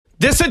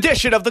This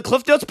edition of the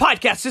Cliff Notes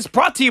Podcast is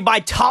brought to you by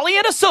Tully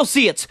 &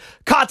 Associates.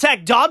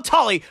 Contact Don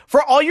Tully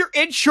for all your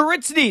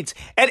insurance needs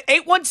at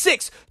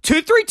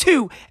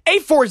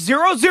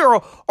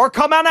 816-232-8400 or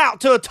come on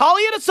out to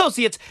Tully &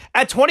 Associates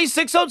at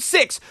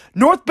 2606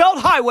 North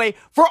Belt Highway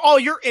for all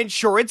your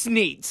insurance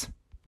needs.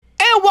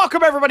 And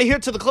welcome everybody here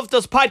to the Cliff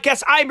Notes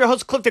Podcast. I am your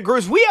host, Clifton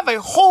Cruz. We have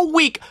a whole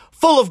week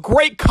full of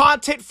great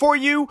content for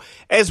you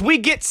as we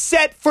get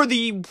set for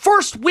the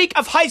first week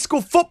of high school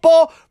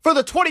football for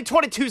the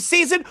 2022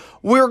 season.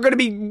 We're going to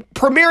be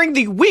premiering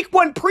the Week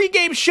 1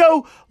 pregame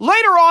show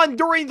later on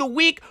during the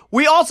week.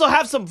 We also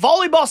have some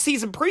volleyball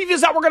season previews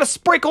that we're going to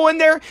sprinkle in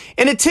there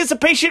in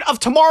anticipation of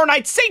tomorrow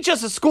night's St.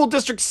 Joseph School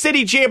District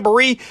City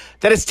Jamboree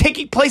that is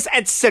taking place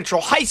at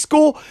Central High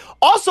School.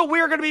 Also, we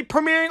are going to be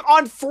premiering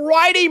on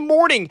Friday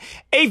morning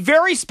a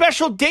very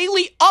special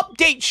daily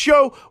update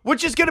show,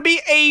 which is going to be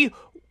a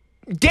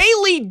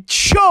daily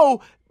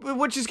show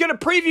which is going to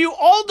preview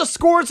all the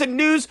scores and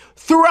news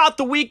throughout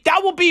the week.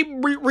 That will be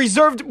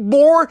reserved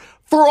more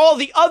for all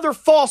the other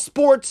fall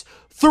sports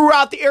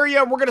throughout the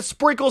area. We're going to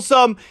sprinkle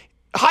some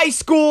high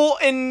school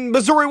and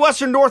Missouri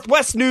Western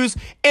Northwest news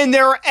in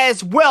there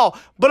as well.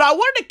 But I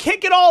wanted to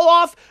kick it all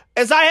off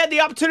as I had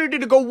the opportunity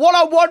to go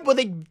one-on-one with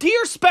a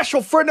dear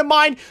special friend of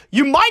mine.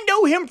 You might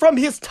know him from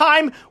his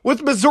time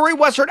with Missouri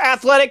Western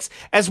Athletics,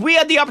 as we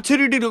had the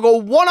opportunity to go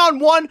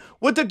one-on-one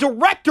with the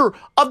director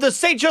of the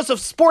St. Joseph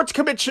Sports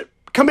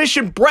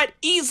Commission, Brett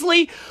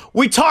Easley.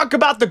 We talk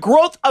about the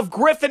growth of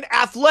Griffin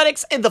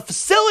Athletics and the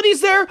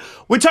facilities there.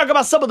 We talk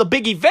about some of the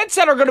big events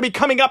that are going to be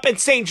coming up in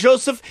St.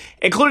 Joseph,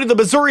 including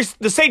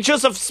the St.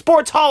 Joseph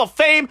Sports Hall of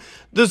Fame,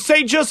 the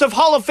St. Joseph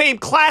Hall of Fame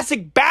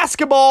Classic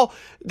Basketball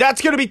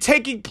that's going to be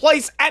taking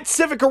place at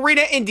Civic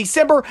Arena in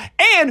December.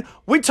 And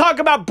we talk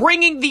about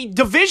bringing the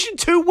Division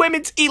II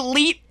Women's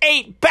Elite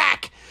Eight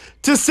back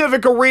to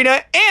Civic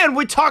Arena. And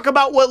we talk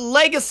about what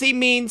legacy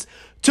means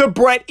to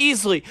Brett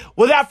Easley.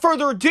 Without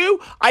further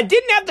ado, I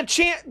didn't have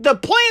the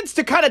plans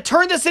to kind of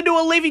turn this into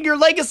a Leaving Your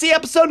Legacy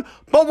episode,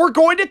 but we're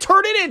going to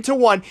turn it into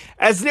one,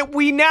 as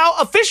we now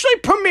officially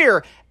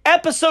premiere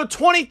episode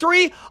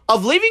 23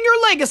 of Leaving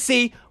Your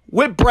Legacy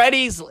with Brett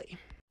Easley.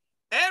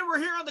 And we're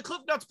here on the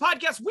Cliff Notes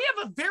Podcast. We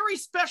have a very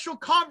special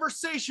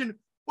conversation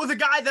with a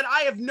guy that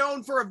I have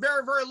known for a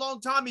very, very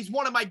long time. He's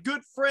one of my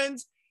good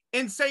friends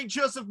in St.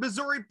 Joseph,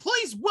 Missouri.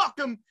 Please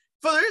welcome,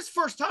 for his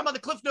first time on the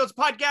Cliff Notes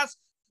Podcast,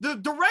 the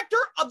director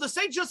of the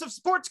St. Joseph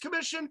Sports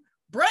Commission,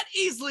 Brett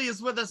Easley,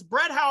 is with us.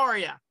 Brett, how are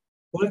you?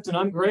 Clifton,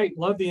 I'm great.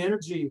 Love the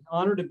energy.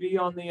 Honored to be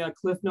on the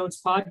Cliff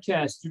Notes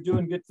Podcast. You're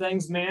doing good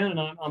things, man, and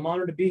I'm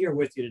honored to be here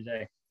with you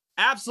today.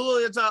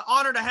 Absolutely. It's an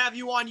honor to have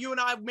you on. You and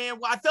I, man,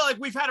 I feel like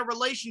we've had a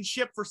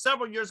relationship for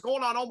several years,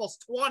 going on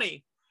almost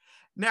 20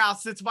 now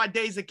since my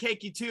days at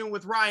KQ2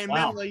 with Ryan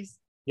Menley.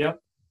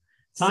 Yep.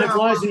 Time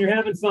flies when you're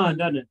having fun,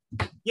 doesn't it?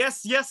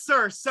 Yes,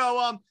 sir.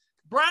 So,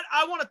 Brett,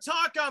 I want to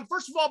talk,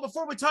 first of all,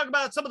 before we talk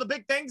about some of the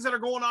big things that are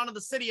going on in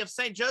the city of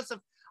St.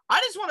 Joseph, I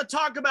just want to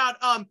talk about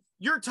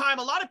your time.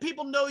 A lot of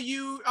people know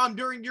you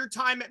during your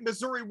time at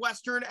Missouri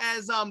Western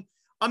as a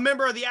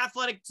member of the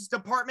athletics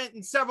department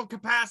in several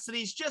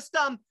capacities. Just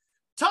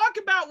talk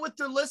about with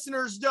the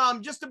listeners,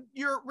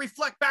 your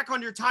reflect back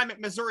on your time at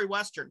Missouri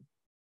Western.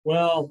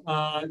 Well,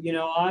 I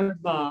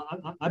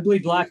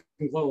bleed black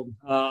and gold.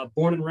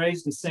 Born and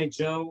raised in St.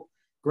 Joe,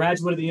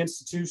 graduate of the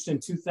institution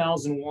in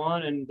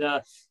 2001. And,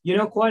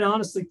 quite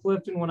honestly,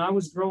 Clifton, when I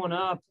was growing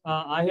up,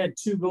 I had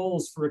two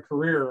goals for a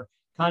career,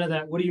 kind of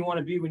that, what do you want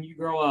to be when you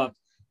grow up?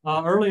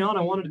 Early on,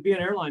 I wanted to be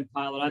an airline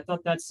pilot. I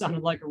thought that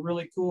sounded like a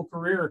really cool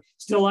career.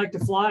 Still like to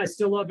fly. I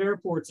still love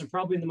airports. I'm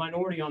probably in the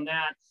minority on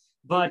that.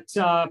 But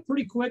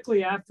pretty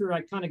quickly after I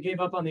kind of gave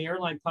up on the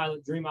airline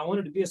pilot dream, I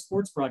wanted to be a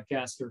sports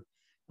broadcaster.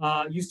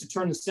 Used to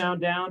turn the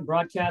sound down,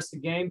 broadcast the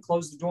game,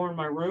 close the door in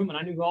my room, and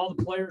I knew who all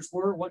the players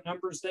were, what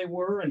numbers they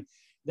were, and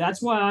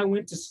that's why I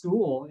went to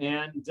school.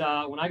 And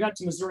when I got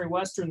to Missouri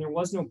Western, there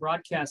was no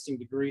broadcasting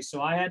degree,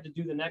 so I had to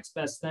do the next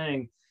best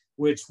thing,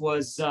 which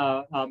was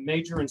a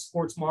major in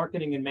sports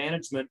marketing and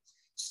management.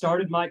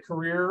 Started my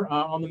career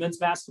on the men's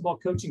basketball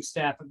coaching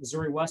staff at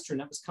Missouri Western.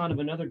 That was kind of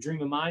another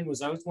dream of mine,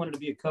 was I always wanted to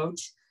be a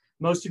coach.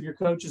 Most of your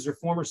coaches are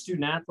former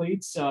student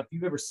athletes. If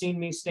you've ever seen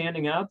me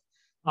standing up,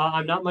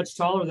 I'm not much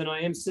taller than I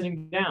am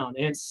sitting down.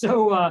 And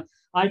so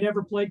I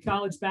never played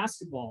college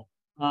basketball.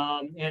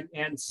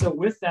 And so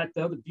with that,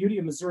 though, the beauty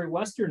of Missouri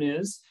Western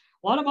is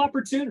a lot of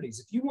opportunities.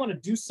 If you want to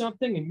do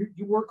something and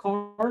you work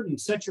hard and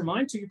set your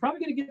mind to, you're probably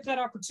going to get that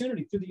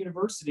opportunity through the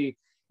university.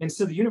 And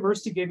so the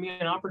university gave me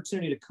an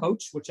opportunity to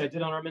coach, which I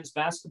did on our men's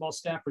basketball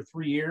staff for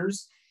 3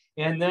 years.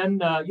 And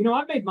then,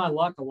 I've made my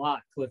luck a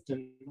lot,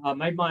 Clifton.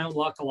 Made my own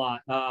luck a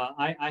lot.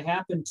 I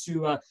happened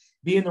to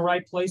be in the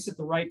right place at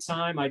the right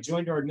time. I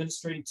joined our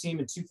administrative team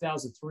in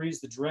 2003 as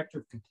the director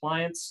of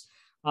compliance.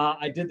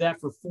 I did that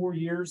for 4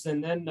 years.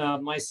 And then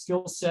my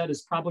skill set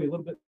is probably a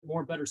little bit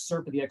more better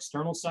served to the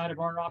external side of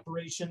our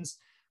operations.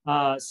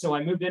 So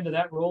I moved into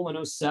that role in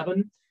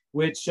 2007.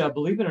 which,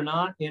 believe it or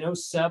not, in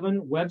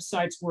 '07,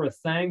 websites were a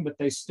thing, but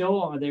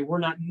they were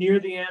not near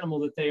the animal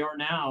that they are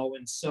now.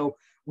 And so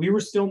we were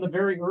still in the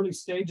very early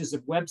stages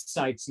of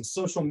websites and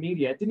social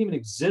media. It didn't even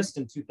exist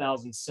in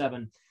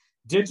 2007.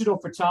 Digital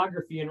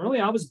photography, and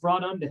really I was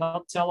brought on to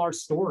help tell our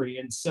story.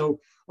 And so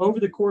over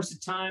the course of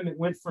time, it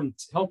went from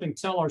helping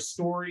tell our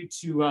story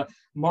to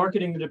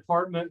marketing the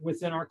department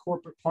within our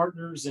corporate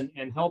partners,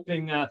 and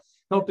helping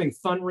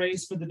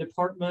fundraise for the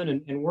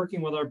department, and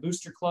working with our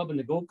booster club and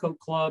the Gold Coat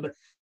Club.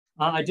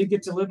 I did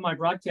get to live my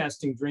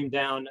broadcasting dream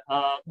down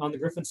on the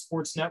Griffin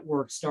Sports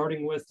Network,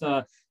 starting with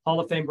Hall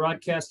of Fame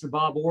broadcaster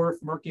Bob Orr,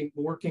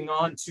 working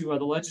on to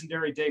the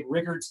legendary Dave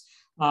Riggerts.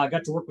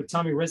 Got to work with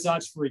Tommy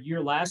Rizach for a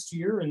year last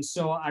year, and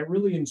so I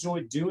really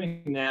enjoyed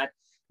doing that.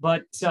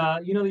 But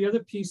the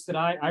other piece that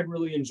I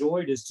really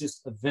enjoyed is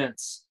just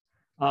events,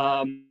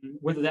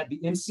 whether that be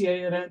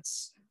NCAA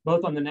events,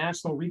 both on the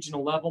national,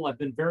 regional level. I've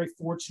been very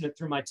fortunate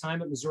through my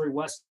time at Missouri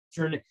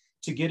Western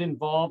to get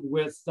involved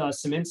with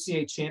some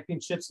NCAA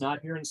championships,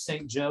 not here in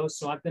St. Joe.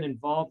 So I've been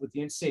involved with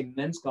the NCAA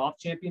Men's Golf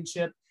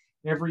Championship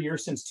every year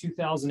since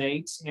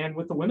 2008, and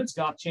with the Women's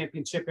Golf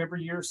Championship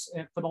every year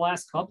for the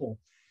last couple.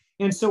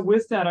 And so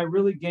with that, I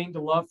really gained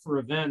a love for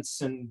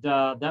events, and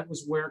that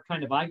was where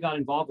kind of I got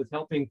involved with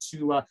helping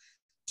to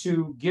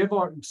give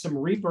some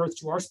rebirth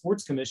to our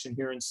sports commission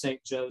here in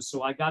St. Joe.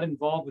 So I got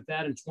involved with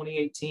that in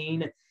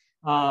 2018,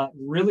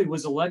 really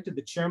was elected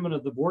the chairman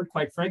of the board,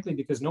 quite frankly,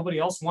 because nobody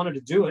else wanted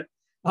to do it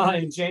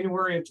in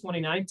January of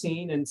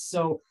 2019. And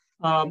so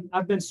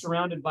I've been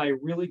surrounded by a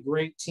really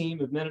great team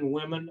of men and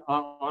women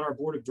on our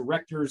board of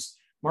directors.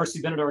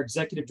 Marcy Bennett, our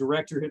executive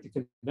director at the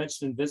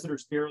Convention and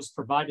Visitors Bureaus,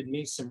 provided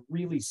me some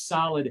really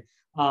solid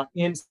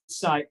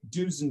insight,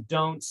 do's and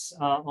don'ts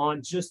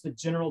on just the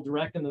general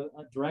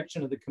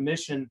direction of the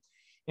commission.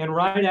 And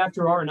right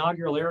after our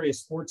inaugural Area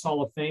Sports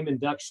Hall of Fame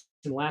induction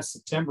last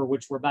September,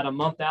 which we're about a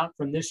month out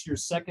from this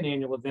year's second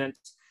annual event,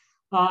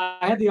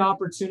 I had the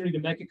opportunity to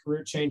make a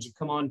career change and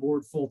come on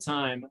board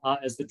full-time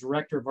as the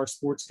director of our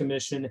sports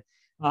commission,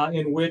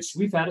 in which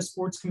we've had a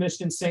sports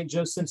commission in St.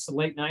 Joe since the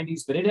late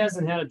 90s, but it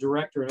hasn't had a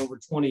director in over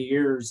 20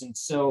 years. And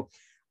so,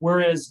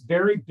 whereas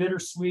very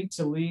bittersweet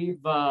to leave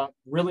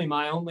really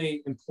my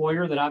only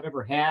employer that I've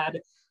ever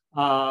had,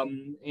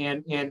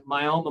 and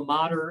my alma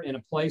mater, in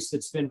a place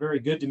that's been very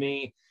good to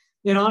me,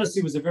 it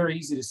honestly was a very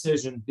easy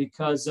decision,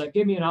 because it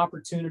gave me an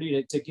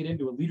opportunity to get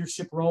into a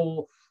leadership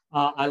role.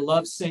 I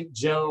love St.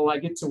 Joe. I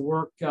get to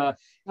work.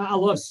 I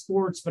love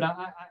sports, but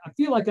I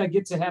feel like I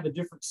get to have a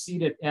different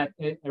seat at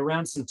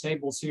around some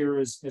tables here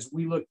as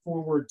we look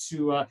forward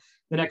to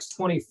the next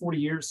 20, 40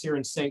 years here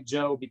in St.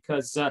 Joe,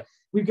 because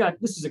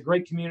this is a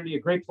great community, a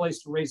great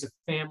place to raise a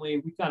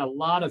family. We've got a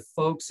lot of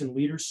folks in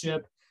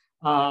leadership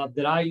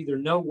that I either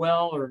know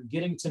well or am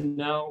getting to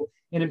know.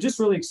 And I'm just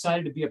really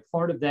excited to be a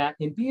part of that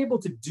and be able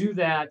to do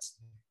that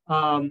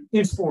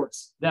in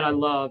sports that I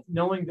love,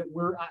 knowing that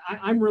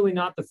I'm really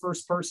not the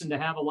first person to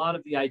have a lot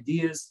of the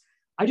ideas.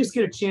 I just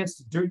get a chance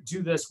to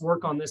do this,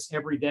 work on this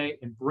every day,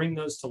 and bring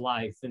those to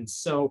life. And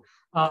so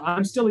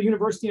I'm still a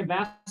university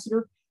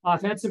ambassador.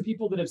 I've had some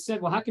people that have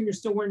said, well, how come you're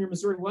still wearing your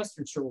Missouri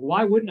Western shirt? Well,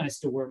 why wouldn't I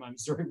still wear my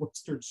Missouri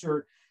Western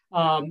shirt?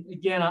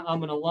 Again,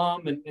 I'm an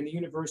alum, and the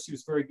university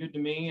was very good to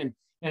me,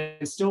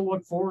 and still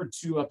look forward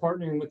to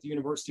partnering with the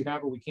university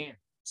however we can.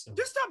 So.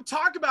 Just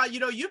talk about,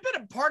 you've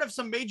been a part of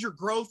some major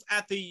growth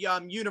at the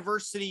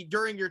university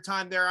during your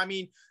time there. I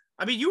mean,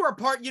 you were a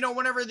part,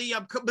 whenever the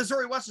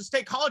Missouri Western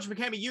State College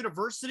became a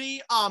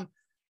university.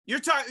 You're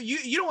talking,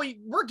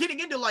 we're getting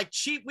into like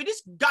we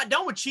just got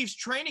done with Chiefs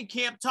training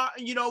camp,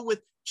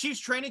 with Chiefs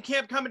training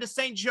camp coming to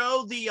St.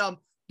 Joe,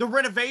 the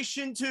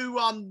renovation to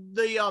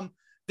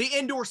the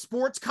indoor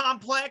sports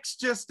complex,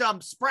 just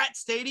Spratt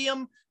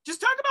Stadium. Just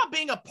talk about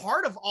being a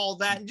part of all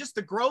that and just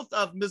the growth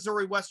of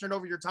Missouri Western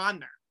over your time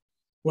there.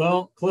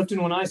 Well,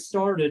 Clifton, when I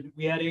started,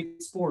 we had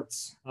 8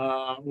 sports.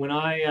 When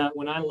I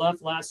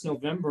left last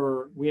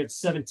November, we had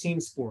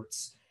 17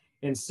 sports.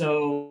 And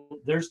so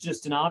there's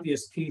just an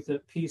obvious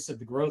piece of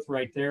the growth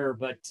right there.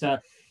 But,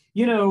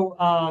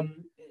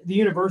 the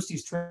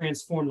university's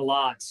transformed a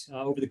lot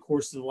over the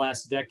course of the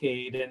last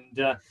decade.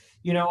 And,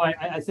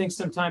 I think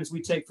sometimes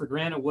we take for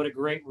granted what a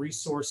great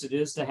resource it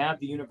is to have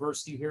the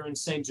university here in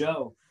St.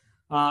 Joe.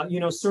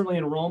 Certainly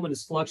enrollment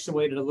has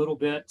fluctuated a little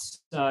bit,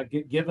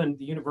 given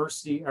the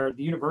university made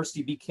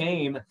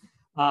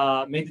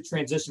the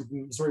transition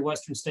from Missouri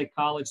Western State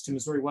College to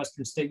Missouri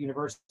Western State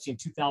University in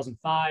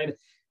 2005.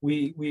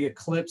 We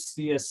eclipsed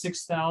the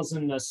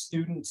 6,000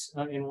 student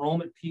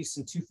enrollment piece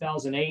in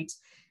 2008.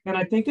 And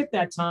I think at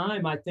that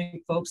time,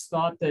 folks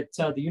thought that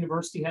the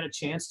university had a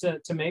chance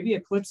to maybe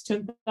eclipse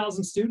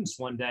 10,000 students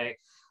one day.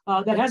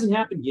 That hasn't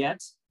happened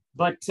yet.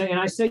 But, and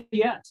I say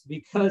yet,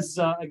 because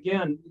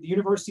again, the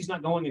university is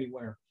not going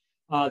anywhere.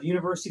 The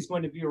university is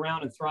going to be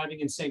around and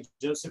thriving in St.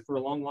 Joseph for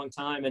a long, long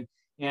time.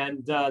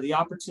 And the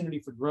opportunity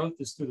for growth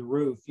is through the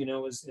roof,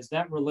 as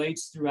that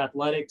relates through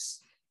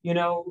athletics.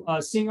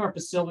 Seeing our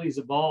facilities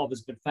evolve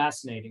has been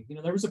fascinating.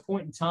 There was a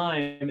point in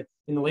time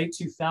in the late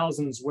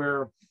 2000s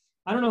where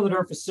I don't know that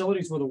our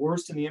facilities were the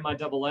worst in the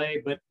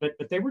MIAA, but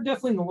they were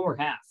definitely in the lower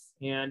half.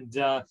 And,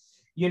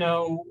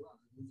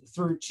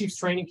 through Chiefs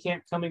training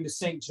camp coming to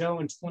St. Joe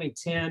in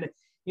 2010,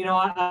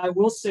 I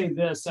will say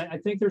this. I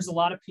think there's a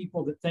lot of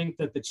people that think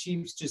that the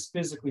Chiefs just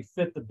physically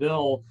fit the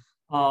bill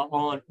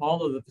on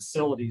all of the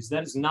facilities.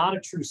 That is not a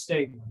true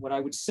statement. What I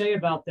would say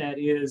about that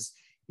is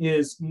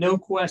no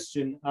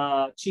question,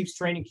 Chiefs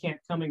training camp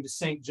coming to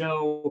St.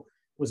 Joe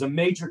was a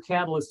major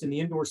catalyst in the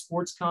indoor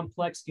sports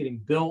complex getting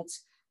built.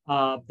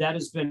 That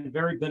has been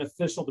very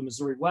beneficial to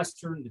Missouri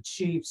Western, the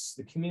Chiefs,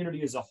 the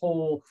community as a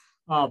whole,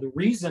 the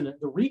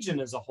region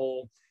as a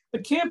whole.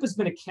 But camp has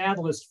been a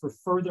catalyst for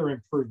further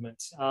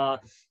improvement.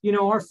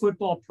 Our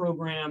football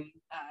program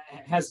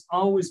has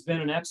always been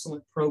an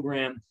excellent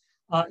program.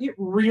 It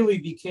really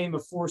became a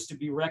force to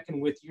be reckoned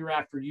with year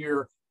after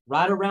year,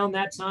 right around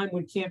that time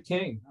when camp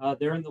came,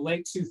 there in the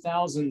late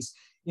 2000s,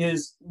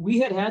 we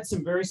had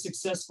some very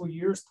successful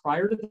years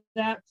prior to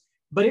that,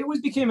 but it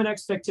became an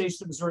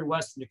expectation of Missouri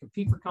Western to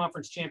compete for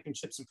conference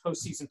championships and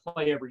postseason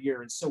play every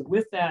year. And so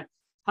with that,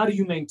 how do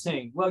you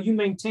maintain? Well, you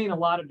maintain a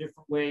lot of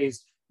different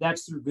ways.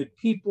 That's through good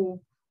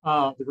people,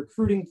 the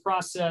recruiting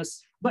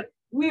process, but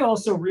we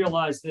also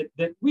realized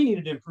that we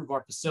needed to improve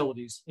our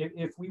facilities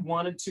if we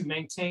wanted to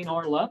maintain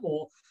our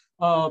level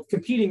of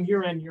competing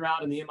year in, year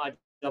out in the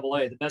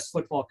MIAA, the best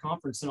football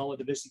conference in all of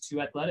Division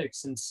II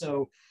athletics. And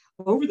so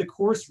over the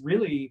course,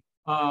 really,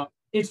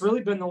 it's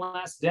really been the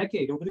last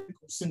decade,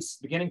 since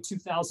beginning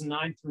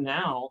 2009 through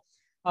now.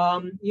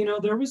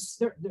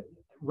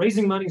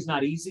 Raising money is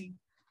not easy.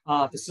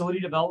 Facility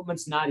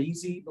development's not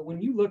easy, but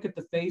when you look at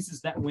the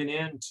phases that went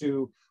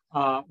into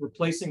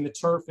replacing the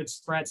turf at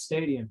Spratt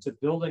Stadium, to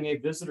building a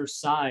visitor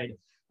side,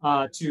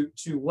 to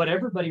what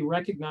everybody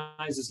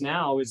recognizes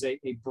now is a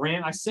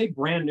brand, I say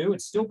brand new,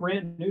 it's still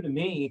brand new to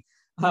me,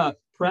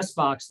 press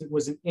box that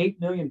was an $8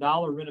 million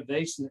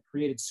renovation that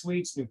created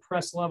suites, new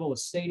press level, a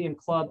stadium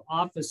club,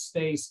 office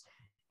space,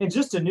 and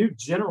just a new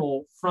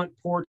general front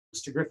porch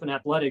to Griffin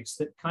Athletics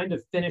that kind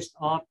of finished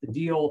off the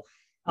deal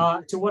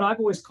to what I've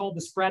always called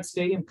the Spratt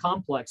Stadium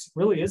complex. It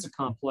really is a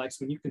complex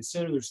when you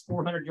consider there's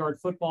 400-yard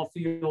football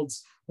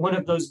fields, one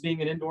of those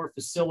being an indoor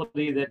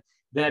facility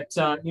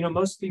that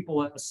most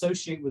people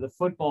associate with a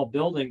football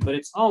building, but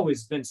it's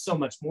always been so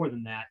much more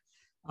than that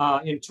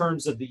in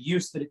terms of the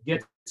use that it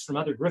gets from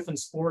other Griffin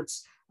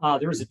sports.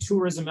 There is a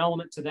tourism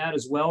element to that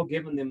as well,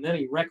 given the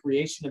many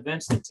recreation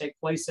events that take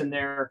place in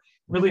there,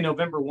 really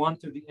November 1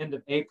 through the end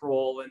of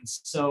April. And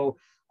so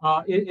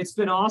it's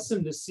been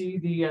awesome to see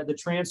the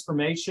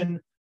transformation,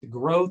 the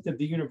growth of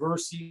the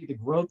university, the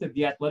growth of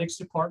the athletics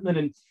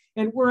department.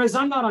 And whereas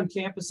I'm not on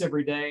campus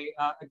every day,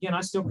 again,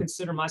 I still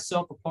consider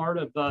myself a part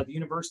of the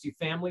university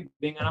family,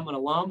 being I'm an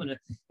alum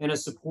and a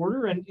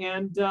supporter.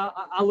 And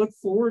I look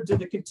forward to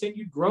the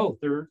continued growth.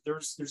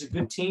 There's a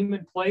good team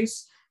in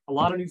place, a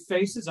lot of new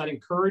faces. I'd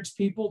encourage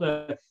people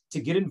to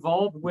get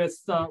involved with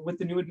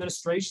the new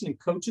administration and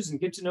coaches and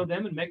get to know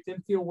them and make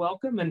them feel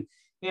welcome.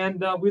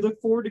 And we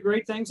look forward to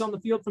great things on the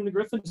field from the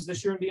Griffins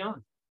this year and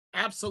beyond.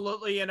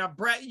 Absolutely. And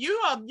Brett, you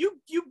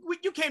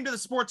came to the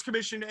Sports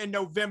Commission in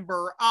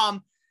November,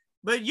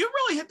 but you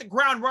really hit the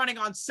ground running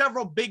on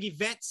several big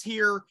events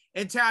here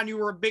in town. You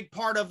were a big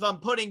part of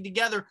putting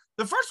together.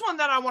 The first one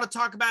that I want to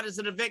talk about is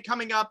an event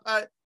coming up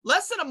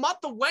less than a month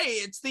away.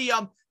 It's the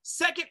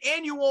second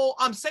annual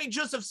St.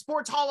 Joseph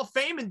Sports Hall of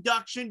Fame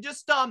induction.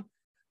 Just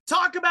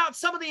talk about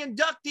some of the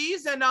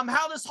inductees and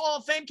how this Hall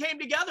of Fame came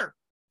together.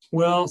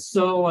 Well,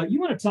 so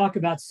you want to talk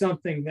about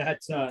something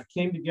that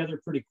came together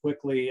pretty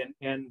quickly.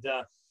 And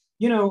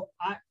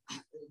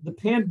the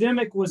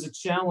pandemic was a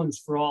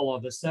challenge for all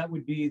of us. That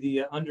would be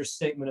the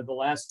understatement of the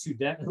last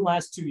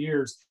 2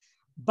 years.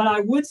 But I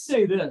would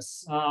say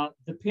this,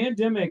 the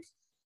pandemic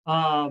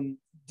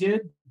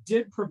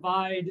did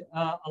provide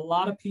a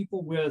lot of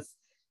people with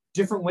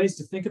different ways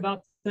to think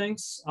about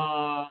things.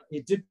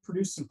 It did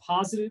produce some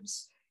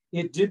positives.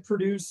 It did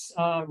produce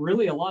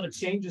really a lot of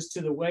changes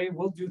to the way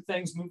we'll do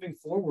things moving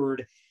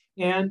forward.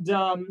 And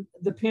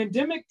the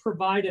pandemic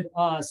provided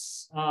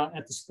us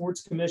at the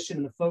Sports Commission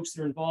and the folks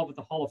that are involved with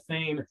the Hall of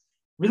Fame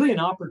really an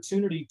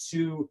opportunity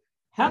to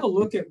have a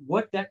look at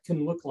what that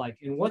can look like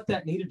and what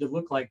that needed to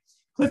look like.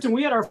 Clifton,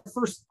 we had our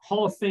first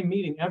Hall of Fame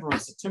meeting ever on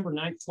September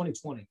 9th,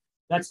 2020.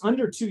 That's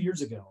under 2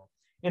 years ago.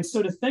 And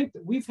so to think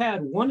that we've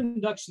had one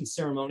induction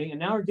ceremony and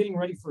now we're getting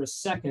ready for a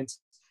second,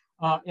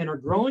 and are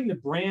growing the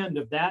brand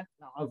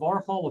of our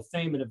Hall of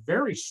Fame in a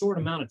very short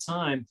amount of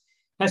time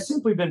has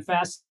simply been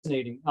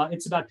fascinating.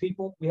 It's about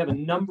people. We have a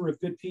number of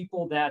good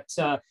people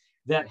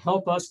that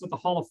help us with the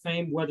Hall of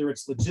Fame, whether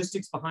it's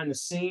logistics behind the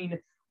scene,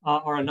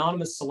 our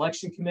anonymous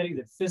selection committee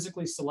that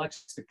physically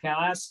selects the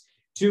class,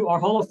 to our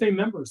Hall of Fame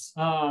members,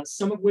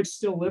 some of which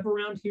still live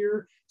around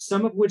here,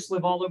 some of which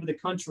live all over the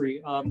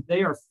country.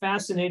 They are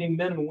fascinating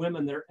men and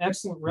women that are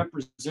excellent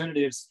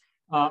representatives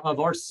of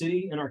our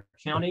city and our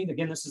county.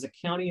 Again, this is a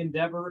county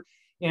endeavor.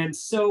 And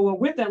so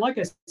with that, like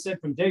I said,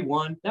 from day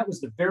one, that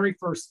was the very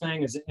first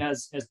thing as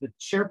the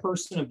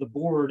chairperson of the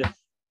board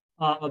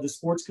of the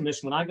Sports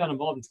Commission, when I got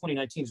involved in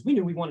 2019, is we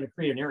knew we wanted to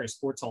create an area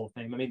sports Hall of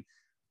Fame. I mean,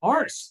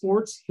 our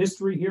sports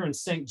history here in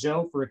St.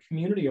 Joe for a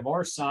community of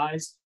our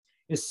size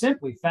is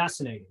simply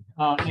fascinating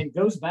and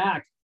goes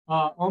back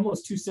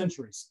almost 2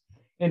 centuries.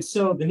 And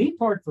so the neat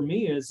part for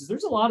me is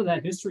there's a lot of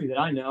that history that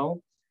I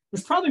know.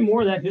 There's probably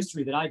more of that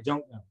history that I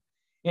don't know.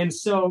 And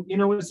so,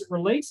 as it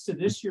relates to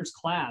this year's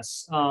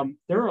class,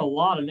 there are a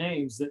lot of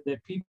names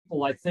that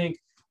people, I think,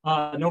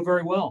 know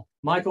very well.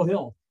 Michael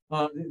Hill,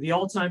 the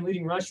all-time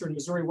leading rusher in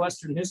Missouri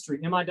Western history,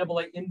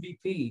 MIAA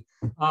MVP.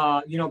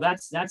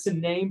 That's a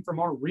name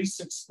from our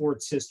recent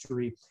sports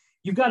history.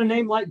 You've got a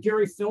name like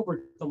Gary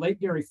Filbert, the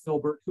late Gary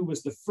Filbert, who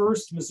was the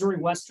first Missouri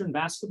Western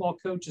basketball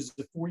coach as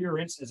a four-year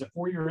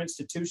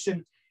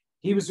institution.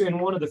 He was in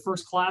one of the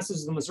first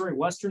classes of the Missouri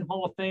Western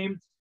Hall of Fame.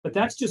 But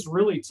that's just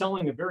really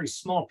telling a very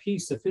small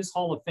piece of his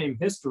Hall of Fame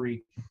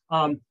history.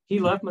 He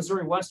left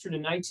Missouri Western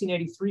in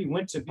 1983,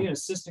 went to be an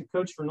assistant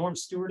coach for Norm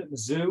Stewart at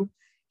Mizzou.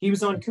 He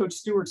was on Coach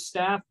Stewart's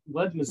staff,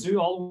 led Mizzou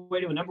all the way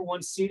to a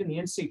 #1 seed in the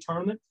NCAA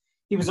tournament.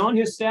 He was on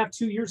his staff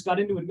 2 years, got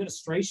into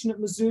administration at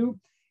Mizzou.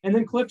 And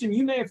then, Clifton,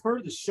 you may have heard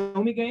of the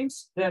Show Me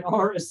Games that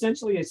are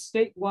essentially a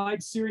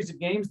statewide series of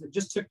games that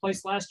just took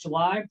place last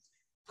July.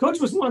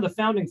 Coach was one of the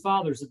founding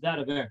fathers of that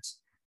event.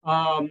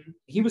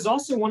 He was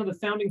also one of the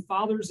founding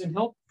fathers and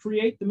helped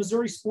create the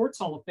Missouri Sports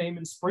Hall of Fame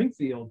in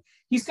Springfield.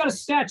 He's got a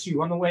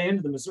statue on the way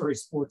into the Missouri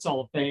Sports Hall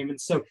of Fame. And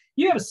so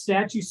you have a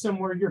statue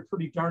somewhere, you're a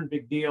pretty darn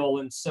big deal.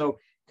 And so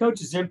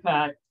Coach's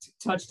impact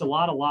touched a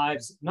lot of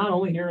lives, not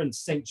only here in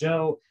St.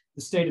 Joe,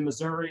 the state of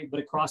Missouri, but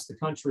across the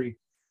country.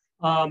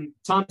 Tom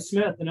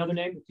Smith, another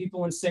name that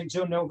people in St.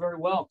 Joe know very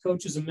well.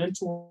 Coach is a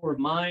mentor of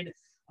mine,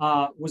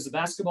 was the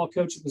basketball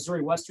coach at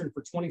Missouri Western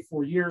for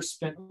 24 years,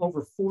 spent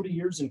over 40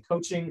 years in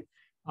coaching.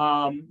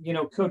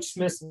 Coach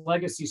Smith's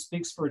legacy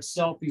speaks for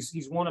itself.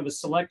 He's one of a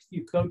select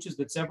few coaches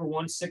that's ever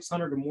won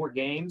 600 or more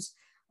games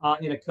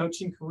in a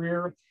coaching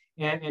career,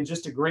 and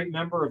just a great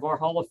member of our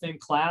Hall of Fame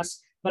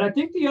class. But I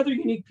think the other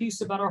unique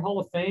piece about our Hall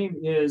of Fame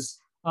is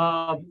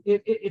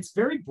it's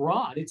very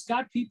broad. It's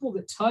got people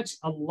that touch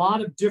a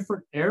lot of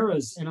different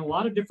eras and a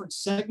lot of different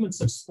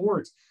segments of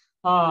sports.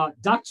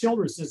 Doc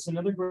Childress is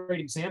another great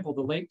example,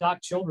 the late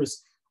Doc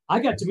Childress. I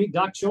got to meet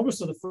Doc Childress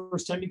for the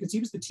first time because he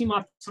was the team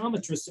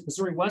optometrist at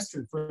Missouri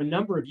Western for a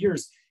number of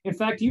years. In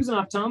fact, he was an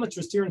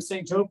optometrist here in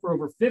St. Joe for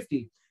over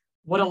 50.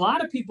 What a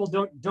lot of people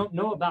don't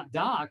know about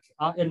Doc,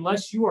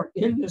 unless you are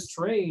in this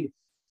trade,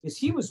 is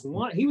he was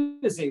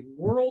a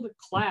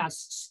world-class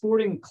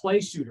sporting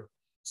clay shooter.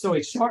 So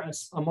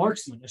a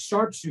marksman, a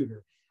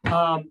sharpshooter,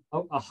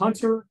 a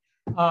hunter.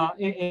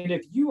 And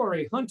if you are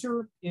a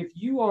hunter, if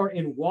you are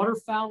in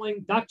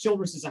waterfowling, Doc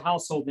Childress is a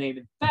household name.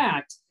 In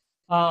fact,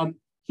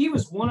 he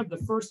was one of the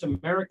first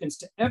Americans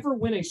to ever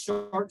win a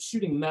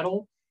sharpshooting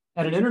medal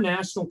at an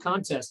international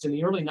contest in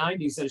the early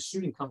 90s at a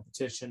shooting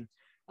competition.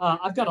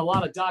 I've got a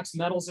lot of Doc's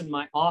medals in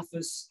my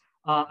office.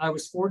 I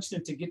was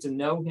fortunate to get to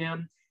know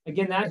him.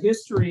 Again, that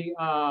history,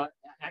 I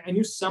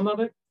knew some of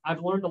it.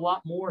 I've learned a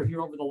lot more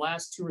here over the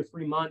last 2 or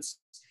 3 months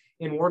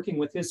in working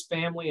with his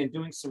family and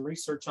doing some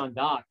research on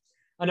Doc.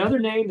 Another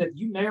name that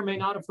you may or may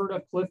not have heard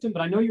of, Clifton,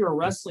 but I know you're a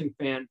wrestling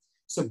fan.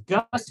 So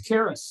Gus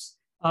Karras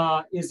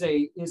is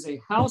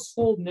a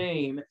household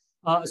name,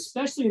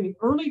 especially in the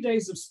early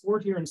days of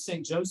sport here in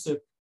St. Joseph,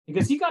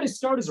 because he got his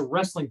start as a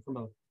wrestling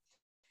promoter.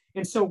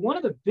 And so one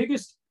of the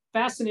biggest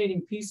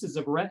fascinating pieces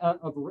of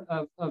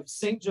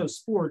St. Joe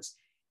sports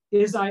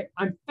is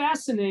I'm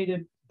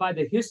fascinated by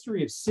the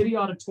history of City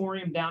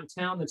Auditorium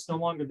downtown that's no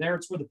longer there.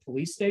 It's where the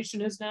police station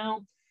is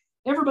now.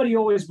 Everybody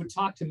always would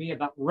talk to me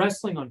about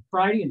wrestling on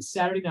Friday and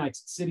Saturday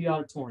nights at City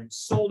Auditorium,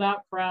 sold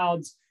out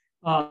crowds,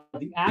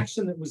 the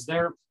action that was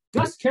there.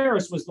 Gus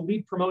Karras was the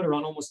lead promoter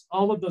on almost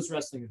all of those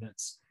wrestling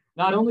events.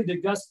 Not only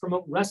did Gus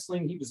promote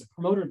wrestling, he was a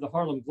promoter of the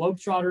Harlem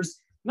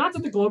Globetrotters. Not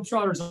that the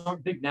Globetrotters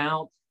aren't big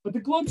now, but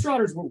the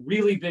Globetrotters were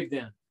really big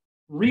then.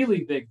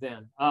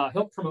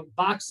 Helped promote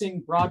boxing,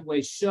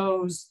 Broadway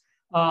shows.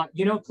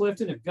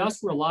 Clifton, if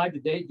Gus were alive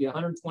today, he'd be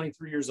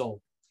 123 years old.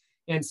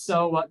 And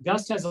so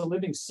Gus has a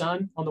living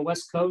son on the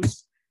West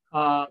Coast.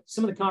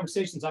 Some of the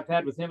conversations I've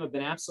had with him have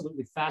been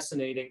absolutely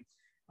fascinating.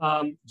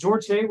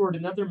 George Hayward,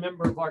 another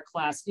member of our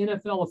class,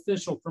 NFL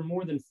official for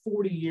more than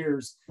 40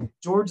 years.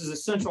 George is a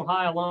Central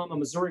High alum, a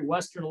Missouri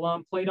Western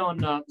alum, played on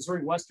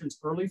Missouri Western's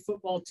early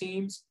football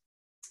teams.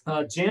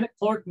 Janet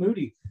Clark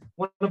Moody,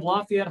 one of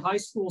Lafayette High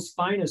School's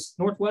finest,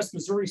 Northwest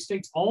Missouri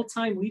State's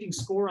all-time leading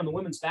scorer on the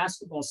women's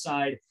basketball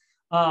side.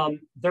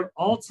 Their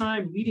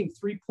all-time leading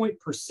three-point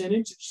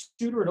percentage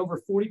shooter at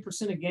over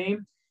 40% a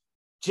game.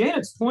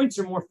 Janet's points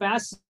are more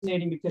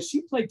fascinating because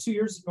she played 2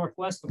 years at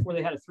Northwest before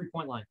they had a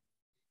three-point line.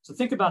 So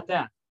think about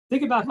that.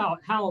 Think about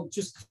how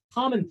just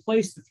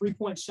commonplace the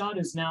three-point shot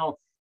is now.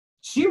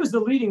 She was the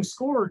leading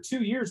scorer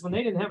 2 years when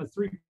they didn't have a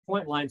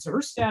three-point line. So her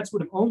stats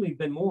would have only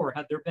been more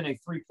had there been a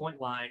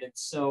three-point line. And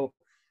so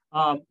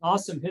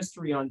awesome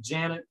history on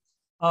Janet.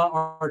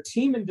 Our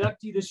team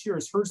inductee this year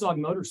is Herzog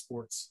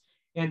Motorsports.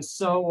 And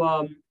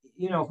so,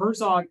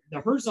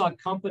 the Herzog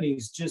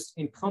companies just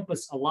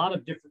encompass a lot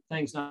of different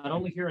things, not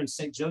only here in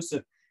St.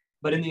 Joseph,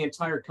 but in the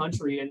entire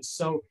country. And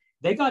so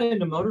they got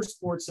into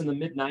motorsports in the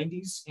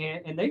mid-90s,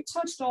 and they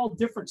touched all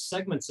different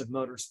segments of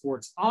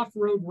motorsports,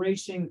 off-road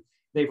racing.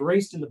 They've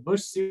raced in the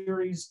Busch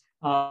Series.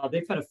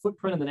 They've had a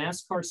footprint in the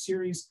NASCAR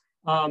Series.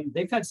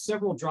 They've had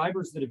several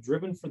drivers that have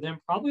driven for them.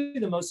 Probably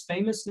the most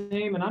famous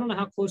name, and I don't know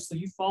how closely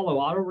you follow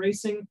auto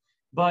racing,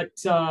 but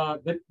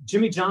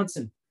Jimmy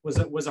Johnson was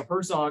a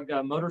Herzog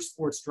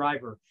Motorsports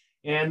driver.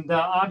 And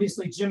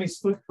obviously, Jimmy's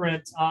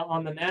footprint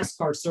on the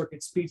NASCAR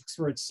circuit speaks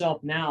for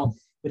itself now.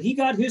 But he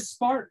got his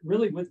start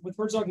really with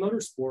Herzog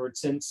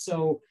Motorsports. And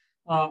so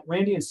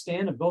Randy and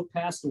Stan have both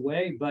passed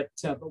away, but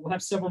we'll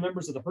have several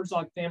members of the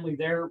Herzog family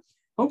there.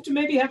 Hope to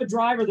maybe have a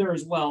driver there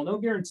as well. No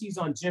guarantees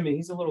on Jimmy.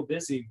 He's a little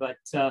busy, but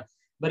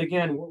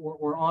again,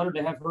 we're honored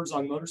to have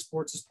Herzog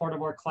Motorsports as part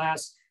of our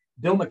class.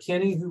 Bill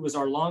McKinney, who was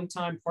our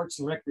longtime Parks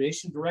and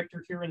Recreation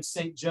Director here in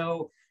St.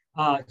 Joe,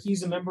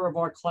 he's a member of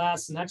our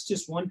class, and that's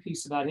just one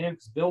piece about him,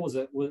 because Bill was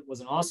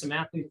an awesome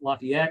athlete at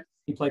Lafayette.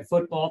 He played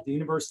football at the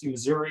University of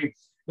Missouri,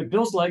 but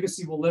Bill's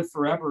legacy will live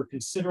forever,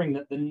 considering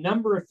that the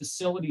number of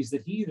facilities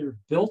that he either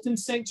built in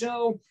St.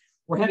 Joe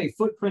or had a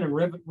footprint in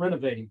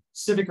renovating: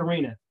 Civic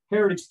Arena,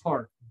 Heritage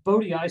Park,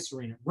 Bodie Ice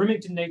Arena,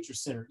 Remington Nature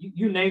Center,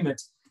 you name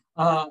it.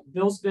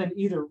 Bill's been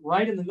either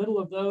right in the middle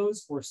of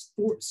those or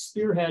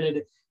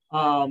spearheaded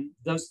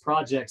those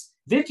projects.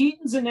 Vic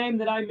Eaton's a name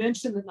that I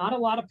mentioned that not a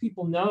lot of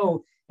people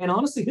know. And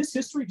honestly, his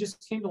history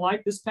just came to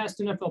light this past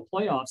NFL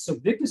playoffs. So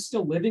Vic is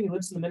still living. He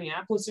lives in the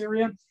Minneapolis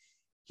area.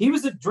 He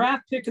was a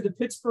draft pick of the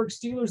Pittsburgh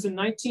Steelers in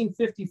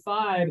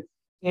 1955.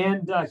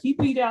 And he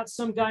beat out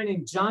some guy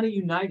named Johnny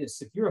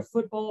Unitas. If you're a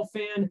football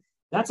fan,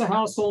 that's a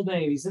household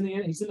name. He's in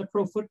the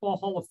Pro Football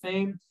Hall of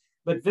Fame.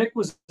 But Vic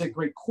was a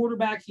great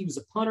quarterback. He was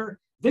a punter.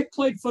 Vic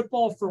played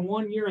football for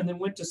 1 year and then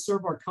went to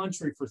serve our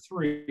country for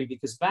 3,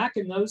 because back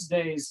in those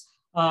days,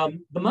 the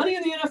money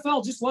in the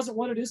NFL just wasn't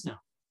what it is now.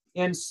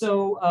 And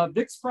so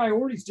Vic's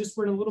priorities just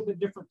were in a little bit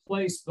different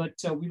place, but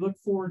we look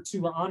forward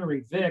to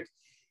honoring Vic.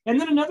 And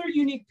then another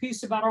unique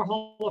piece about our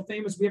Hall of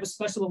Fame is we have a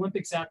Special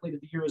Olympics Athlete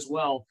of the Year as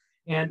well.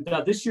 And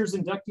this year's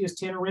inductee is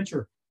Tanner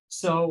Rencher.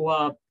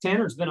 So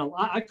Tanner's been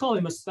I call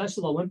him a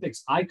Special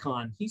Olympics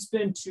icon. He's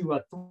been to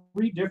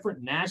 3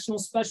 different national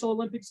Special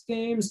Olympics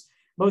games,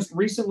 most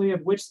recently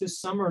of which this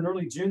summer in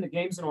early June, the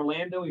games in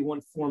Orlando. He won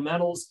 4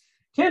 medals.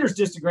 Tanner's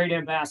just a great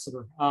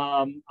ambassador.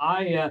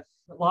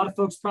 A lot of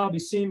folks probably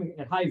see him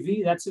at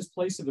Hy-Vee. That's his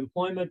place of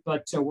employment,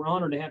 but we're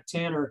honored to have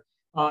Tanner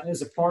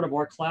as a part of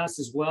our class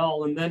as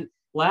well. And then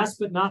last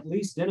but not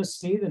least, Dennis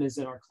Sneathen is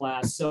in our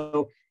class.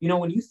 So,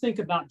 when you think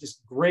about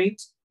just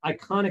great,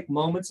 iconic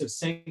moments of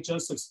St.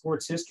 Joseph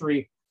sports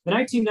history, the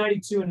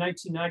 1992 and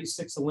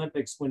 1996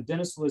 Olympics, when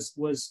Dennis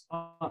was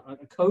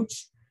a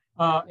coach,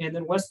 and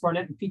then Wes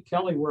Barnett and Pete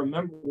Kelly were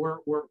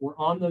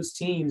on those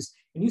teams.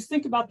 And you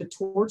think about the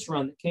torch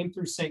run that came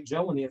through St.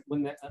 Joe when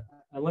the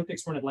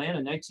Olympics were in Atlanta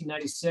in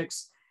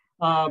 1996.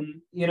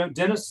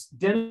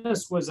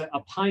 Dennis was a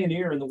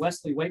pioneer in the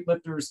Wesley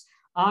weightlifters.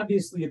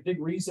 Obviously, a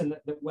big reason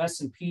that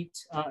Wes and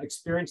Pete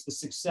experienced the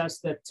success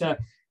that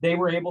they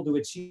were able to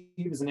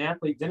achieve as an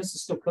athlete. Dennis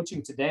is still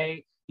coaching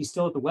today. He's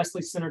still at the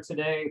Wesley Center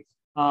today.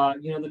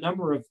 The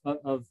number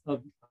of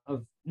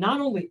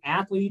not only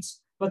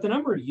athletes, but the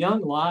number of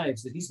young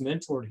lives that he's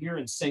mentored here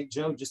in St.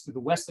 Joe, just through the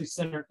Wesley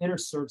Center,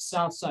 InterServe,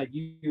 Southside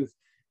Youth,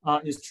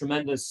 is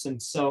tremendous.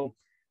 And so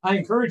I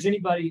encourage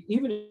anybody,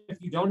 even if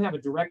you don't have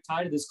a direct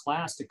tie to this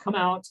class, to come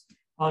out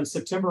on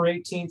September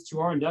 18th to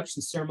our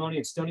induction ceremony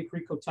at Stony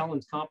Creek Hotel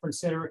and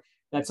Conference Center.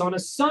 That's on a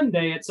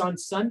Sunday. It's on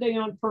Sunday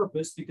on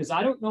purpose, because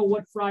I don't know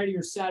what Friday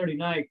or Saturday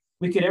night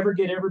we could ever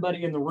get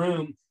everybody in the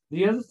room.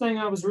 The other thing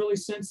I was really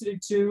sensitive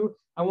to,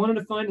 I wanted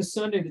to find a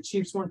Sunday the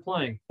Chiefs weren't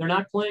playing. They're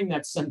not playing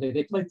that Sunday.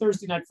 They play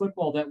Thursday night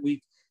football that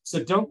week.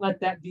 So don't let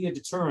that be a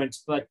deterrent.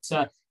 But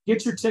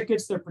get your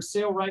tickets. They're for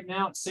sale right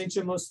now at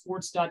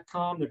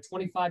stjomosports.com. They're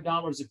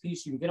 $25 a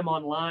piece. You can get them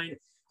online,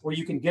 or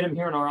you can get them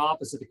here in our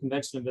office at the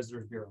Convention and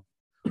Visitors Bureau.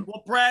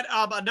 Well, Brett,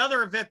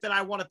 another event that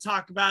I want to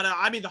talk about,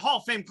 the Hall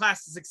of Fame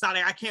class is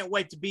exciting. I can't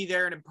wait to be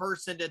there and in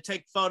person to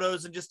take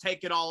photos and just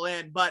take it all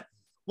in. But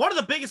one of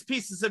the biggest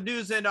pieces of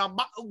news, and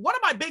one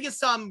of my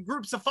biggest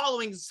groups of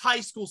following is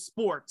high school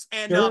sports.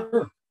 And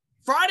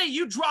Friday,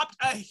 you dropped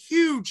a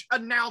huge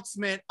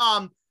announcement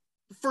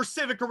for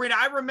Civic Arena.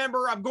 I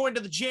remember I'm going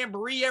to the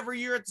Jamboree every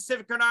year at the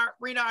Civic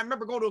Arena. I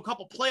remember going to a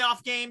couple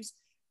playoff games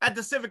at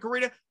the Civic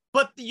Arena.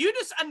 But you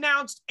just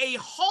announced a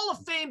Hall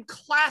of Fame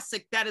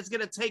Classic that is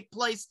going to take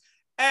place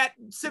at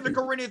Civic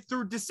Arena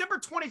through December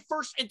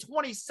 21st and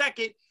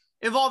 22nd,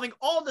 involving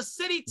all the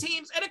city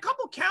teams and a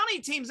couple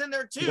county teams in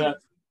there too. Yeah.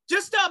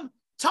 Just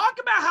talk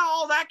about how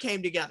all that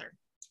came together.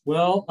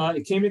 Well,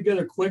 it came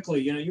together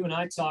quickly. You and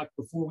I talked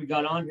before we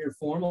got on here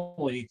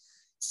formally.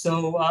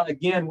 So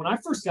again, when I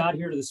first got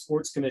here to the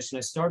Sports Commission,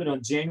 I started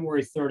on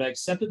January 3rd. I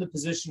accepted the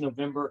position in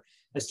November.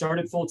 I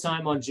started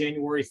full-time on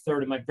January 3rd.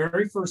 And my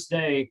very first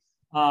day,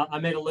 I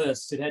made a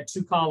list. It had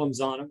 2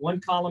 columns on it. One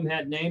column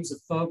had names of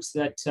folks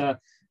that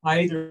I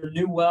either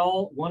knew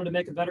well, wanted to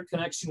make a better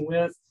connection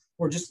with,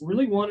 or just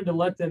really wanted to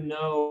let them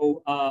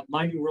know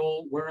my new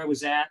role, where I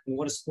was at, and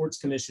what a sports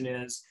commission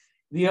is.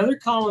 The other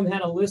column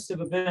had a list of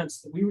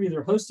events that we were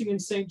either hosting in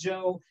St.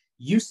 Joe,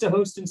 used to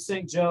host in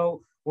St.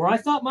 Joe, or I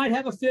thought might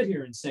have a fit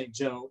here in St.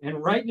 Joe.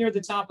 And right near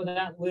the top of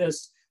that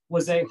list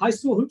was a high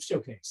school hoop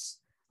showcase.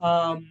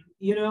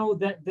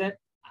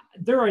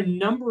 there are a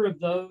number of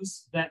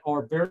those that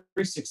are very,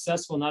 very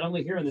successful, not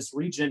only here in this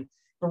region,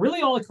 but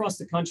really all across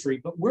the country.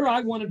 But where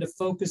I wanted to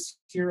focus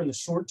here in the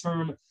short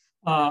term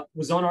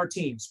was on our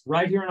teams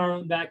right here in our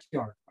own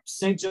backyard,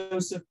 St.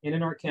 Joseph and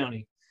in our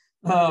county.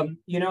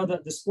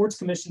 The Sports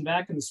Commission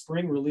back in the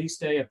spring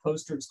released a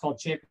poster. It's called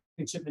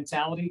Championship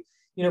Mentality.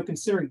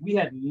 Considering we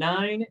had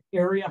 9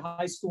 area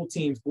high school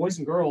teams, boys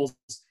and girls,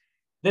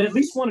 that at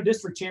least won a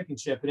district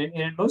championship, and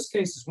in most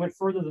cases went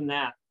further than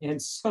that.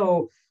 And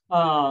so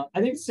I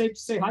think it's safe to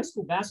say high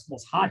school basketball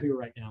is hot here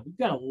right now. We've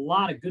got a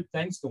lot of good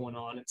things going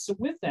on. And so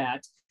with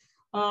that,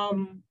 I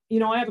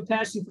have a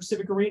passion for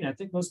Civic Arena. I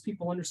think most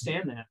people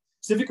understand that.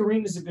 Civic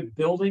Arena is a good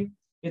building.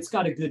 It's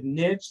got a good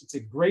niche. It's a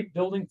great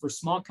building for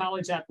small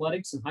college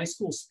athletics and high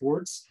school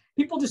sports.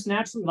 People just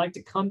naturally like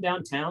to come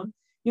downtown.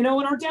 And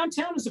our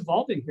downtown is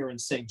evolving here in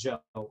St.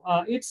 Joe.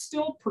 It's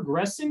still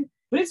progressing,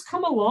 but it's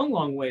come a long,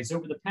 long ways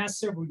over the past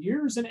several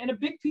years. And a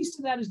big piece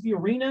to that is the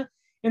arena.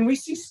 And we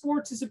see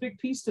sports as a big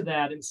piece to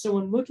that. And so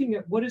in looking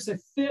at what is a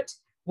fit,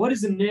 what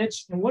is a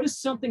niche, and what is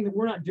something that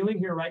we're not doing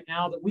here right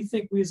now that we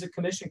think we as a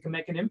commission can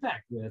make an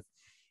impact with.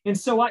 And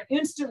so I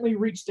instantly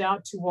reached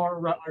out to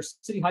our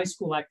city high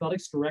school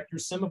athletics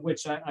directors, some of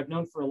which I've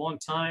known for a long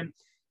time,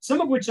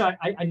 some of which I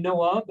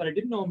know of, but I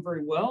didn't know them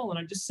very well. And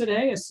I just said,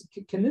 hey,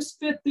 can this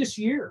fit this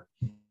year?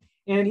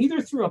 And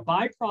either through a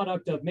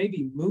byproduct of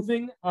maybe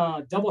moving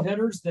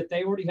doubleheaders that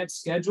they already had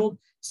scheduled.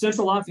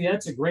 Central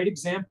Lafayette's a great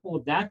example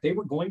of that. They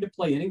were going to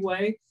play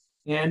anyway.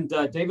 And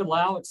David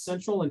Lau at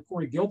Central and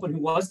Corey Gilpin, who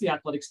was the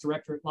athletics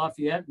director at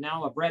Lafayette,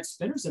 now Brad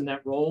Spinner's in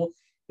that role.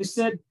 They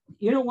said,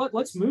 you know what,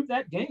 let's move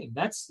that game.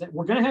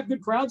 We're going to have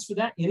good crowds for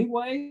that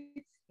anyway.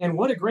 And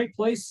what a great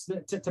place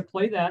to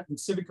play that in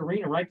Civic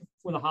Arena right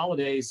before the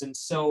holidays. And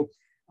so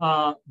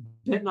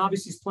Benton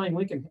obviously is playing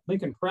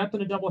Lincoln Prep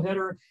in a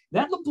doubleheader.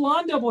 That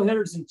LeBlond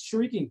doubleheader is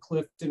intriguing,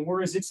 Clifton,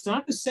 whereas it's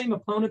not the same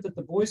opponent that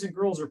the boys and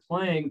girls are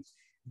playing.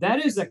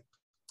 That is a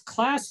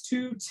Class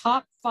 2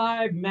 top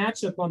 5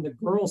 matchup on the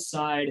girls'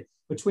 side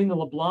between the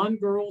LeBlond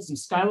girls and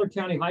Schuyler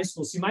County High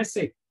School. So you might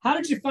say, how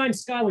did you find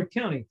Schuyler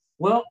County?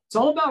 Well, it's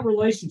all about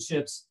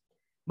relationships.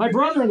 My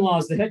brother-in-law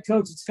is the head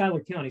coach at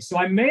Schuyler County, so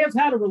I may have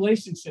had a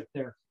relationship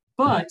there,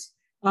 but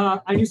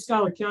I knew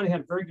Schuyler County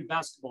had a very good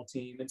basketball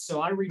team. And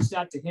so I reached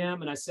out to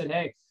him and I said,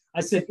 hey,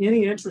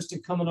 any interest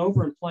in coming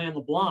over and playing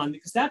LeBlond?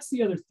 Because that's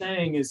the other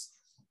thing is,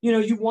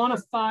 you want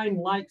to find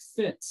like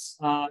fits.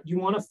 You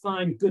want to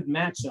find good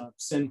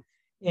matchups. And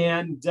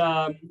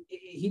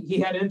he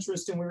had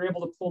interest and we were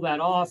able to pull that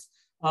off.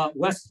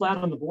 West Platte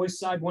on the boys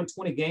side won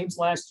 20 games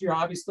last year.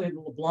 Obviously, the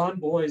LeBlond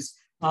boys,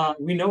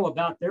 we know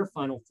about their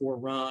Final Four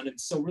run.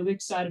 And so really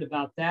excited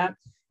about that.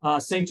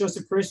 St.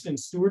 Joseph Christian in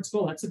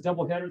Stewartsville, that's a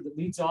doubleheader that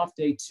leads off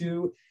day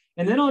 2.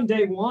 And then on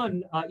day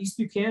 1, East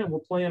Buchanan will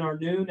play in our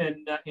noon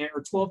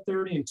or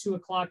 12:30 and 2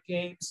 o'clock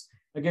games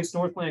against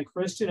Northland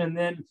Christian. And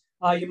then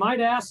you might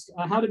ask,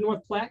 how did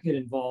North Platte get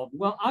involved?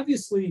 Well,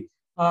 obviously,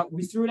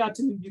 we threw it out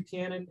to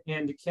Buchanan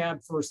and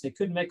DeKalb first. They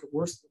couldn't make it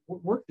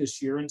work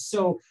this year. And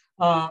so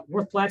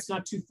North Platte's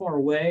not too far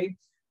away.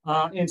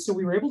 And so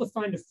we were able to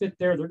find a fit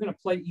there. They're going to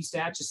play East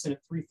Atchison at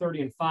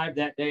 3:30 and 5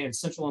 that day, and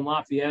Central and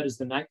Lafayette is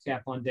the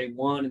nightcap on day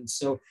 1. And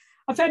so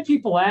I've had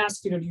people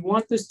ask, do you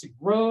want this to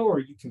grow? Or are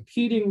you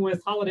competing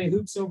with Holiday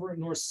Hoops over at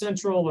North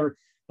Central or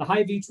the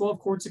High V12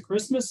 courts at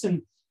Christmas?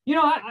 And,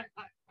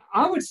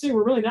 I would say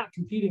we're really not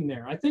competing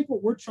there. I think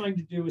what we're trying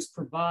to do is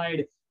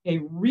provide a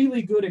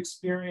really good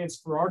experience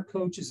for our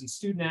coaches and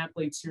student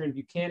athletes here in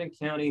Buchanan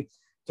County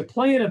to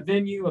play in a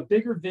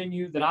bigger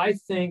venue that I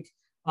think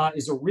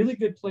is a really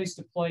good place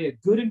to play, a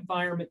good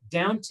environment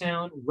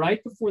downtown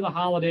right before the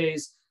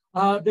holidays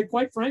that,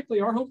 quite frankly,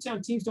 our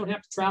hometown teams don't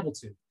have to travel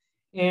to.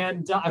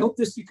 And I hope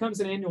this becomes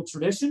an annual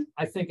tradition.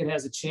 I think it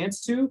has a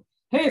chance to.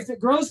 Hey, if it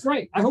grows,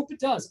 great. I hope it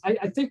does.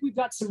 I think we've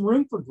got some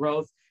room for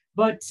growth.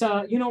 But,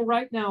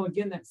 right now,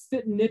 again, that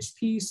fit and niche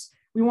piece,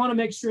 we want to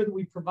make sure that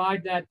we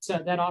provide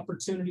that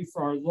opportunity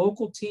for our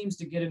local teams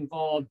to get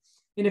involved.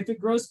 And if it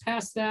grows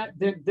past that,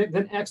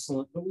 then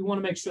excellent. But we want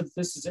to make sure that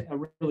this is a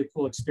really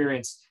cool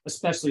experience,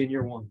 especially in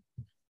year 1.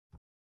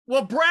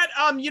 Well, Brett,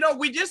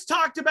 we just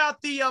talked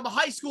about the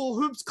high school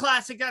hoops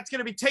classic that's going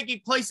to be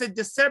taking place in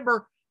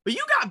December, but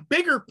you got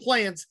bigger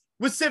plans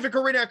with Civic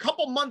Arena a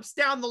couple months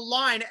down the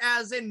line,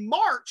 as in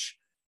March,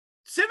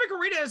 Civic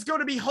Arena is going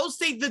to be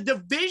hosting the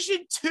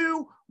Division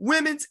II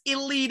Women's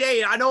Elite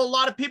Eight. I know a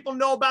lot of people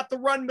know about the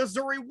run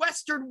Missouri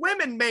Western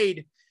women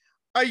made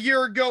a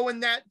year ago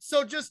in that.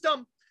 So just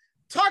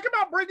talk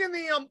about bringing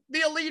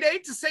the Elite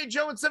Eight to St.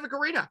 Joe and Civic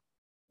Arena.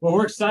 Well,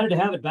 we're excited to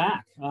have it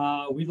back.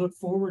 We look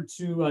forward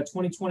to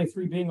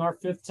 2023 being our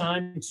 5th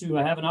time to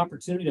have an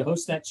opportunity to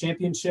host that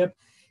championship.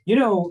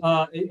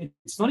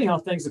 It's funny how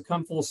things have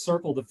come full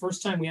circle. The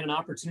first time we had an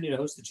opportunity to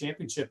host the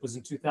championship was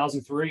in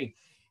 2003.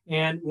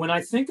 And when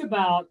I think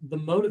about the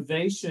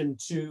motivation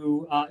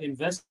to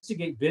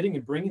investigate bidding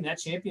and bringing that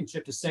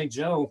championship to St.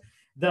 Joe,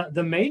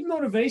 the main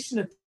motivation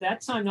at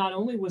that time not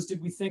only was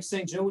did we think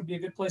St. Joe would be a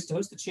good place to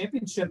host the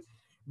championship,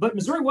 But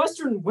Missouri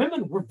Western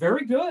women were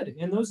very good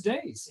in those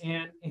days.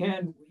 And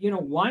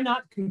why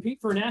not compete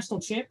for a national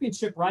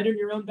championship right in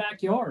your own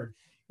backyard?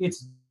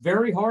 It's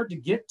very hard to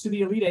get to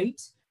the Elite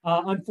Eight.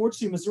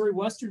 Unfortunately, Missouri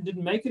Western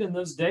didn't make it in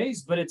those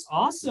days, but it's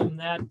awesome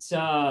that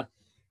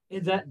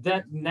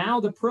now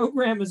the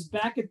program is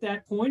back at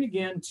that point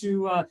again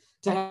to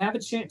have a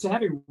chance, to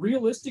have a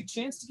realistic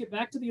chance to get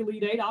back to the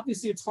Elite Eight.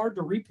 Obviously, it's hard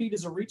to repeat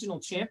as a regional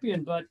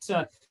champion,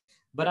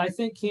 but I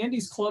think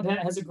Candy's club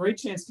has a great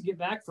chance to get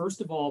back,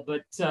 first of all.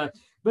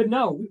 But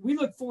no, we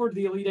look forward to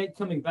the Elite Eight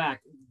coming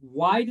back.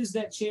 Why does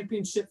that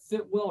championship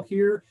fit well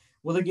here?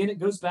 Well, again, it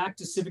goes back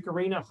to Civic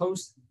Arena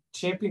hosts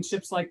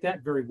championships like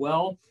that very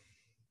well.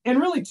 And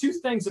really two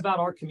things about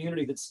our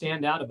community that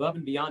stand out above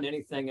and beyond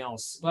anything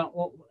else.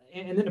 Well,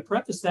 and then to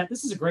preface that,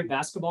 this is a great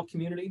basketball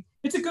community.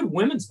 It's a good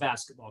women's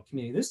basketball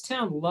community. This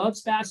town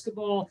loves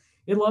basketball.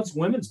 It loves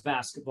women's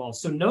basketball.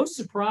 So no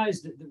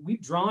surprise that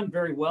we've drawn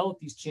very well at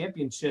these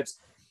championships.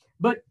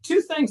 But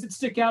two things that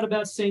stick out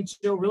about St.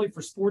 Joe really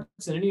for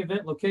sports in any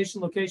event: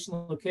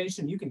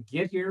 location. You can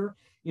get here.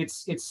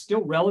 It's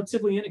still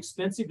relatively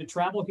inexpensive to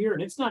travel here,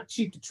 and it's not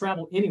cheap to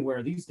travel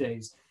anywhere these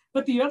days.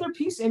 But the other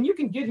piece, and you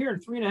can get here in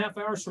 3.5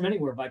 hours from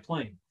anywhere by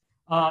plane.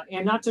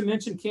 And not to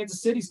mention,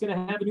 Kansas City is going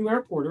to have a new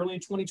airport early in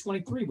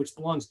 2023, which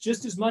belongs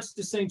just as much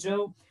to St.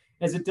 Joe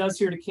as it does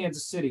here to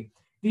Kansas City.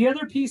 The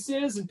other piece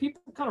is, and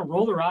people kind of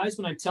roll their eyes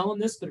when I tell them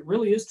this, but it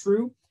really is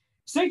true,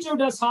 St. Joe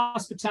does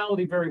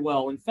hospitality very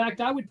well. In fact,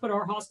 I would put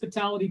our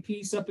hospitality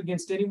piece up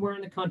against anywhere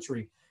in the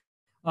country.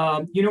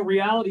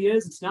 Reality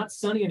is it's not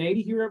sunny and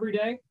 80 here every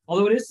day,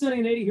 although it is sunny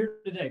and 80 here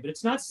today, but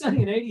it's not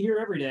sunny and 80 here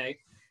every day.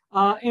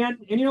 And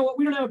you know what?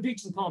 We don't have a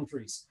beach and palm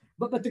trees.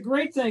 But the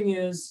great thing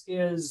is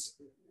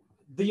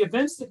the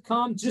events that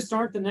come just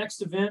aren't the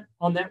next event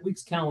on that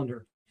week's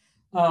calendar.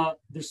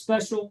 They're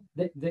special.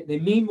 They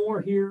mean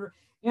more here.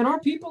 And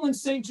our people in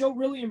St. Joe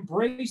really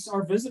embrace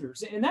our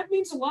visitors. And that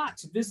means a lot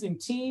to visiting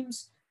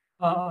teams,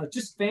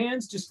 just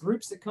fans, just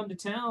groups that come to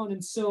town.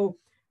 And so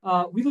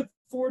we look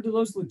forward to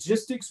those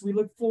logistics. We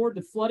look forward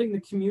to flooding the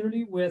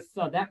community with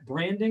that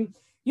branding.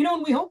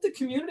 And we hope the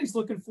community's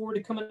looking forward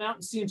to coming out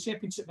and seeing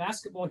championship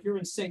basketball here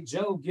in St.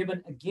 Joe,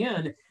 given,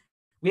 again,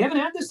 we haven't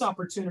had this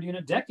opportunity in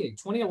a decade.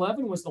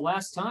 2011 was the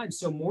last time,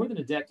 so more than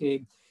a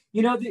decade.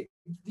 The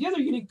other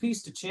unique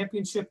piece to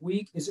championship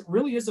week is it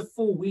really is a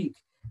full week.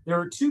 There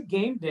are 2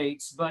 game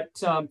dates,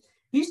 but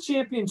these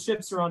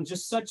championships are on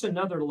just such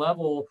another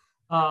level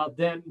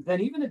than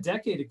even a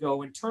decade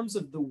ago in terms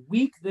of the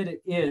week that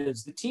it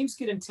is. The teams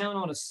get in town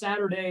on a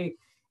Saturday.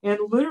 And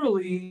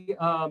literally,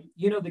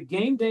 the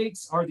game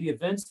dates are the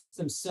events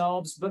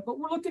themselves, but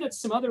we're looking at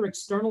some other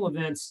external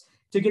events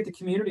to get the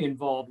community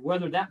involved,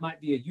 whether that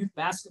might be a youth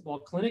basketball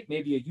clinic,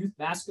 maybe a youth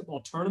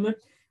basketball tournament.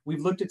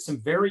 We've looked at some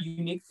very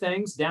unique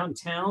things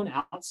downtown,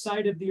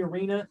 outside of the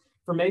arena,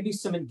 for maybe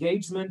some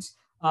engagement.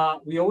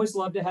 We always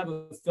love to have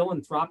a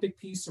philanthropic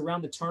piece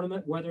around the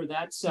tournament, whether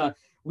that's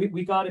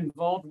we got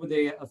involved with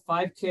a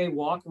 5K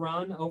walk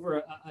run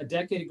over a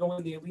decade ago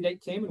when the Elite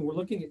Eight came, and we're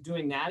looking at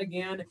doing that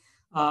again.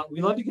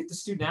 We love to get the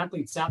student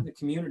athletes out in the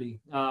community.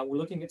 We're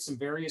looking at some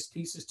various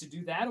pieces to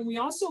do that. And we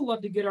also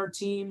love to get our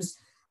teams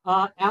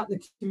out in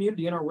the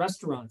community, in our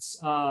restaurants,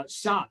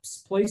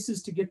 shops,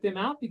 places to get them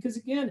out, because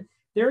again,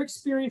 they're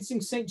experiencing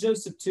St.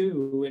 Joseph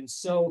too. And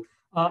so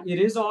it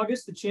is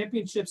August, the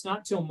championship's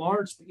not till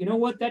March, but you know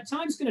what? That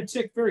time's going to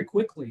tick very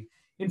quickly.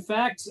 In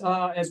fact,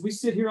 as we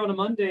sit here on a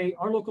Monday,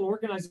 our local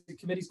organizing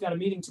committee's got a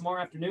meeting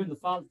tomorrow afternoon,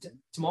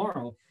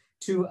 tomorrow,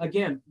 to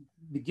again,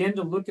 begin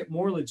to look at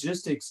more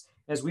logistics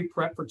as we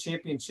prep for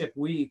championship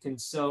week. And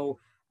so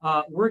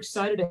we're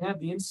excited to have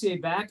the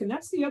NCAA back. And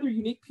that's the other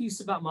unique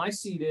piece about my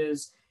seat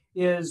is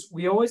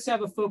we always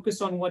have a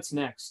focus on what's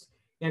next.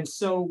 And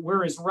so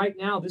whereas right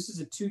now, this is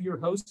a 2-year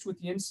host with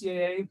the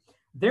NCAA,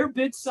 their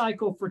bid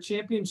cycle for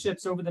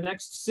championships over the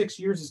next 6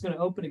 years is going to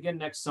open again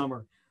next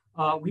summer.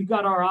 We've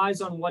got our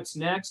eyes on what's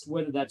next,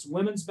 whether that's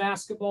women's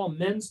basketball,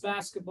 men's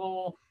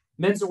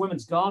or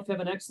women's golf have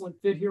an excellent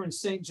fit here in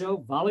St.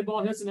 Joe.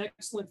 Volleyball has an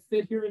excellent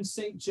fit here in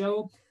St.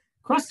 Joe.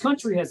 Cross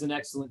country has an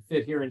excellent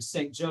fit here in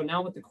St. Joe,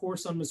 now with the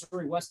course on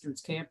Missouri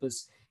Western's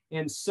campus.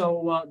 And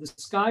so the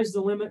sky's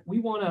the limit. We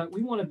want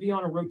to be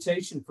on a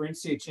rotation for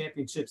NCAA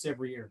championships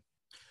every year.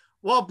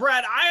 Well,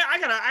 Brad, I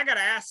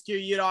gotta ask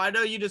you. I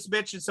know you just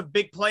mentioned some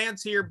big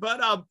plans here, but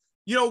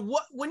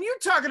when you're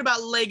talking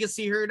about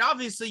legacy here, and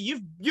obviously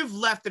you've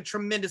left a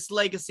tremendous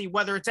legacy,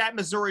 whether it's at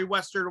Missouri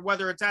Western or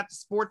whether it's at the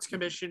Sports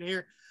Commission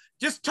here.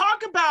 Just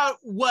talk about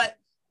what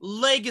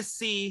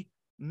legacy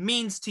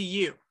means to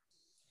you.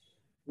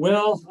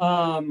 Well,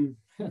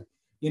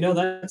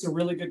 that's a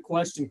really good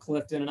question,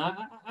 Clifton. And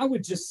I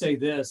would just say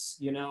this,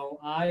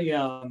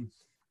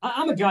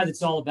 I'm a guy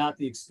that's all about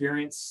the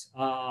experience,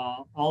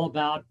 all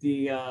about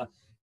the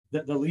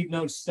leave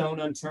no stone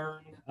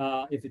unturned.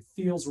 If it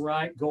feels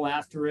right, go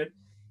after it.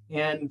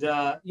 And,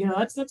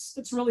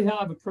 that's really how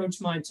I've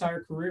approached my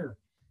entire career.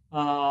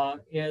 I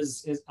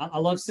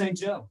love St.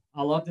 Joe.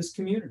 I love this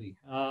community.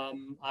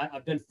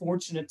 I've been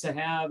fortunate to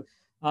have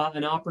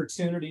an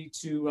opportunity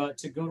to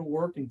go to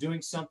work and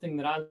doing something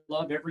that I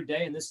love every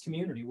day in this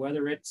community,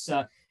 whether it's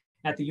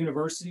at the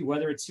university,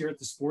 whether it's here at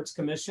the Sports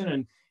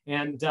Commission.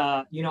 And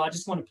I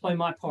just want to play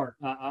my part.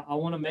 I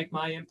want to make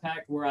my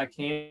impact where I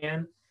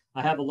can.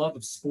 I have a love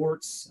of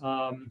sports.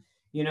 I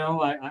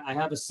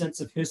have a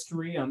sense of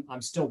history.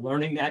 I'm still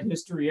learning that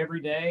history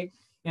every day.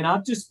 And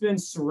I've just been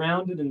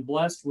surrounded and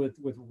blessed with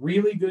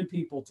really good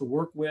people to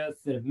work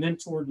with that have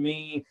mentored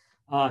me,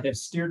 have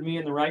steered me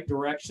in the right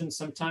direction,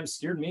 sometimes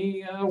steered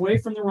me away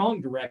from the wrong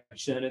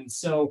direction. And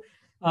so,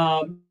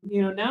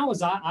 now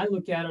as I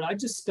look at it, I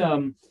just,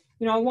 I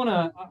want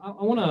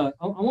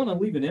to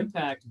leave an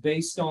impact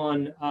based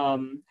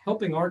on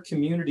helping our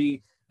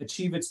community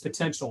achieve its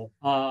potential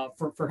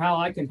for how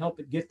I can help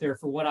it get there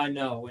for what I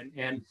know.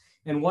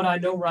 And what I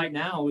know right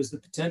now is the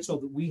potential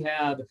that we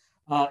have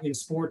in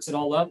sports at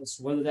all levels,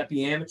 whether that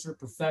be amateur,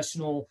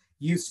 professional,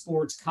 youth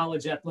sports,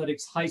 college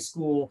athletics, high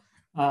school,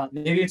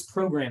 maybe it's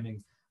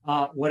programming,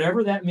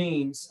 whatever that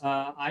means.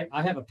 I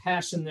have a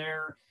passion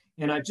there,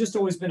 and I've just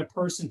always been a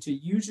person to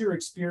use your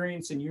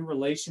experience and your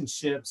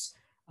relationships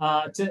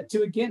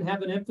to again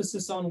have an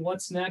emphasis on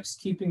what's next,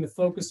 keeping the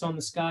focus on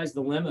the sky's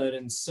the limit.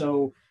 And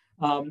so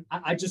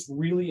I just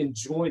really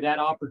enjoy that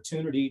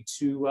opportunity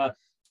to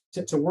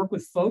work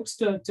with folks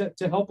to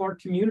help our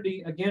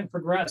community again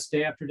progress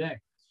day after day.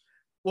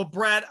 Well,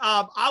 Brad,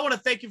 I want to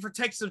thank you for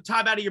taking some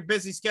time out of your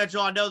busy schedule.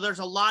 I know there's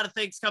a lot of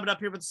things coming up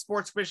here with the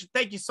Sports Commission.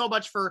 Thank you so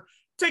much for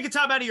taking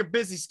time out of your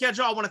busy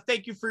schedule. I want to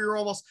thank you for your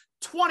almost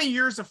 20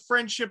 years of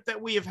friendship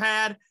that we have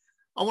had.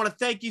 I want to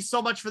thank you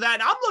so much for that.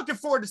 And I'm looking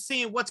forward to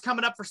seeing what's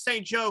coming up for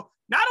St. Joe,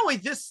 not only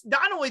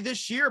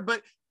this year,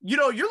 but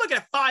you're looking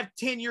at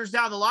 5-10 years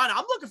down the line.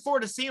 I'm looking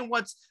forward to seeing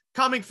what's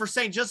coming for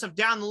St. Joseph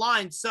down the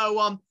line.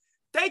 So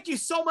thank you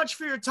so much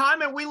for your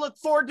time, and we look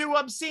forward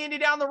to seeing you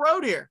down the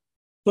road here.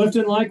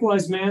 Clifton,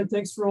 likewise, man.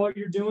 Thanks for all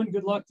you're doing.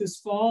 Good luck this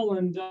fall,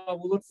 and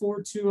we'll look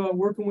forward to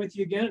working with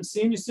you again and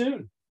seeing you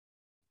soon.